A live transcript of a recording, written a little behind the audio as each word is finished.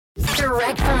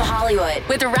Direct from Hollywood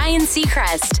with Ryan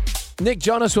Seacrest. Nick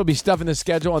Jonas will be stuffing the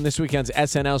schedule on this weekend's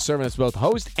SNL, serving as both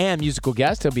host and musical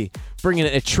guest. He'll be bringing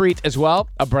in a treat as well,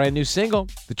 a brand new single.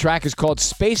 The track is called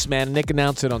Spaceman, and Nick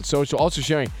announced it on social, also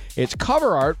sharing its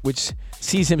cover art, which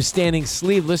sees him standing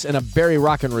sleeveless in a very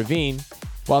rockin' ravine.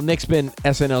 While Nick's been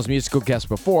SNL's musical guest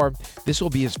before, this will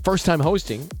be his first time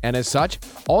hosting, and as such,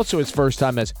 also his first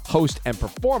time as host and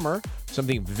performer,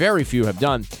 something very few have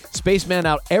done. Spaceman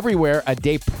out everywhere a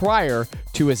day prior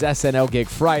to his SNL gig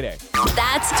Friday.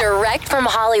 That's direct from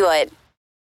Hollywood.